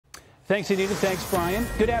Thanks, Anita. Thanks, Brian.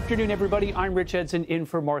 Good afternoon, everybody. I'm Rich Edson in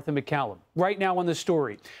for Martha McCallum. Right now on the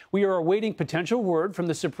story, we are awaiting potential word from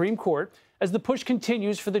the Supreme Court as the push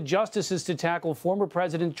continues for the justices to tackle former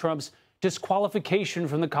President Trump's disqualification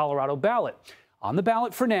from the Colorado ballot. On the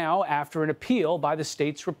ballot for now, after an appeal by the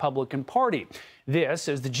state's Republican Party. This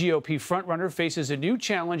as the GOP frontrunner faces a new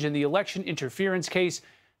challenge in the election interference case.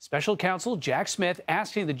 Special Counsel Jack Smith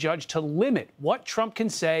asking the judge to limit what Trump can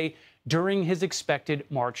say during his expected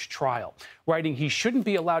March trial, writing he shouldn't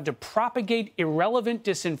be allowed to propagate irrelevant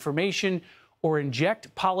disinformation or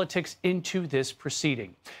inject politics into this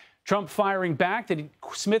proceeding. Trump firing back that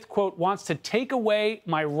Smith, quote, wants to take away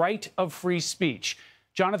my right of free speech.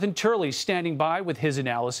 Jonathan Turley standing by with his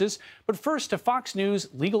analysis. But first to Fox News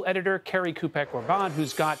legal editor Kerri Kupec Urbahn,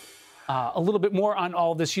 who's got a little bit more on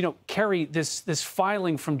all this. You know, Kerri, this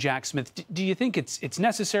filing from Jack Smith, do you think it's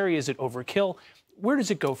necessary? Is it overkill? Where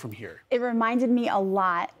does it go from here? It reminded me a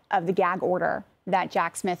lot of the gag order that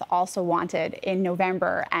Jack Smith also wanted in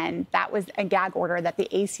November. And that was a gag order that the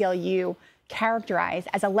ACLU characterized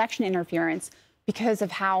as election interference because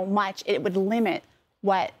of how much it would limit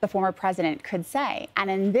what the former president could say.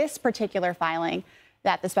 And in this particular filing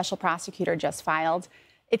that the special prosecutor just filed,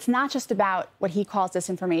 it's not just about what he calls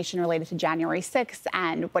disinformation related to January 6th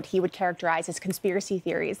and what he would characterize as conspiracy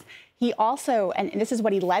theories. He also, and this is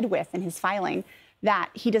what he led with in his filing,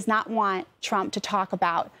 that he does not want Trump to talk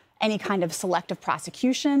about any kind of selective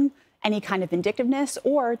prosecution, any kind of vindictiveness,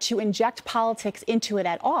 or to inject politics into it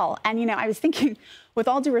at all. And, you know, I was thinking, with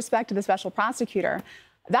all due respect to the special prosecutor,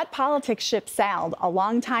 that politics ship sailed a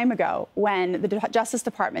long time ago when the Justice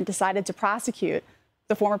Department decided to prosecute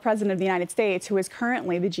the former president of the United States, who is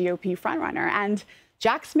currently the GOP frontrunner. And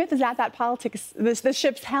Jack Smith is at that politics, the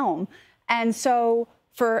ship's helm. And so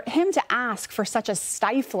for him to ask for such a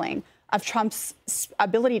stifling of Trump's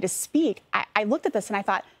ability to speak, I looked at this and I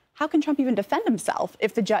thought, how can Trump even defend himself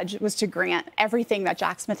if the judge was to grant everything that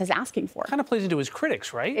Jack Smith is asking for? Kind of plays into his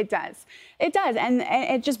critics, right? It does. It does. And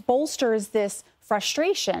it just bolsters this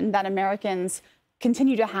frustration that Americans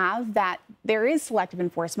continue to have, that there is selective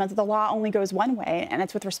enforcement, that the law only goes one way, and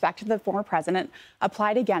it's with respect to the former president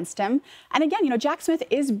applied against him. And again, you know, Jack Smith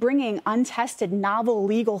is bringing untested, novel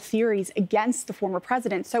legal theories against the former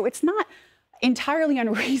president. So it's not entirely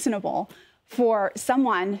unreasonable for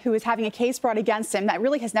someone who is having a case brought against him that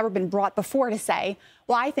really has never been brought before to say,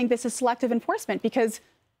 well, I think this is selective enforcement because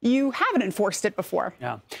you haven't enforced it before.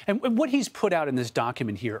 Yeah. And what he's put out in this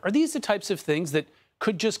document here, are these the types of things that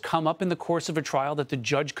could just come up in the course of a trial that the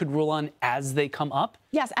judge could rule on as they come up?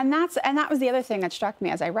 Yes, and that was the other thing that struck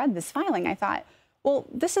me as I read this filing. I thought, well,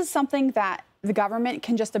 this is something that the government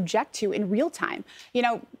can just object to in real time. You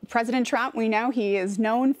know, President Trump, we know he is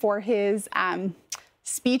known for his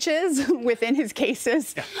speeches within his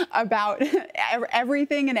cases about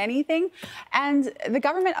everything and anything. And the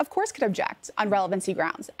government, of course, could object on relevancy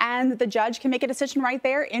grounds. And the judge can make a decision right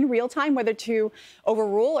there in real time whether to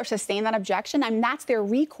overrule or sustain that objection. I mean, that's their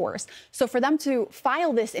recourse. So for them to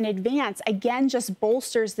file this in advance, again, just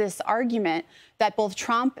bolsters this argument that both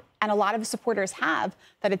Trump and a lot of his supporters have,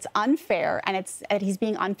 that it's unfair and he's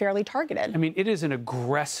being unfairly targeted. I mean, it is an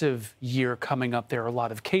aggressive year coming up. There are a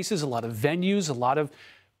lot of cases, a lot of venues, a lot of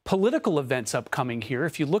political events upcoming here.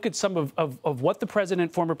 If you look at some of what the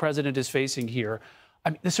former president is facing here,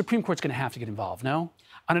 I mean, the Supreme Court's going to have to get involved, no?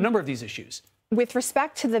 On a number of these issues. With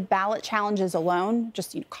respect to the ballot challenges alone,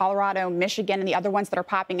 just Colorado, Michigan, and the other ones that are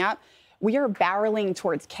popping up, we are barreling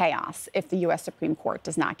towards chaos if the U.S. Supreme Court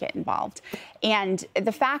does not get involved. And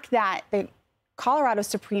the fact that the Colorado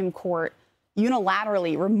Supreme Court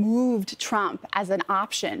unilaterally removed Trump as an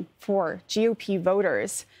option for GOP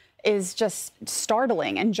voters is just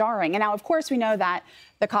startling and jarring. And now, of course, we know that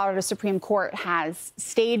the Colorado Supreme Court has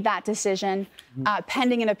stayed that decision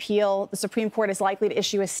pending an appeal. The Supreme Court is likely to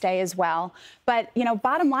issue a stay as well. But, you know,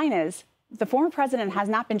 bottom line is, the former president has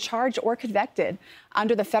not been charged or convicted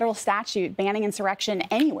under the federal statute banning insurrection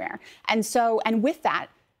anywhere. And so, and with that,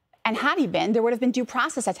 and had he been, there would have been due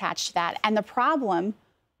process attached to that. And the problem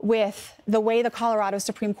with the way the Colorado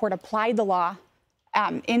Supreme Court applied the law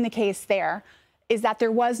in the case there is that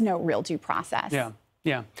there was no real due process.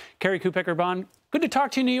 Yeah. Kerri Kupec Urbahn, good to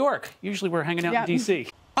talk to you in New York. Usually we're hanging out in D.C.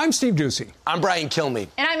 I'm Steve Ducey. I'm Brian Kilmeade.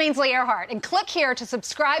 And I'm Ainsley Earhart. And click here to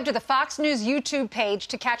subscribe to the Fox News YouTube page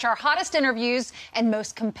to catch our hottest interviews and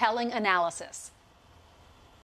most compelling analysis.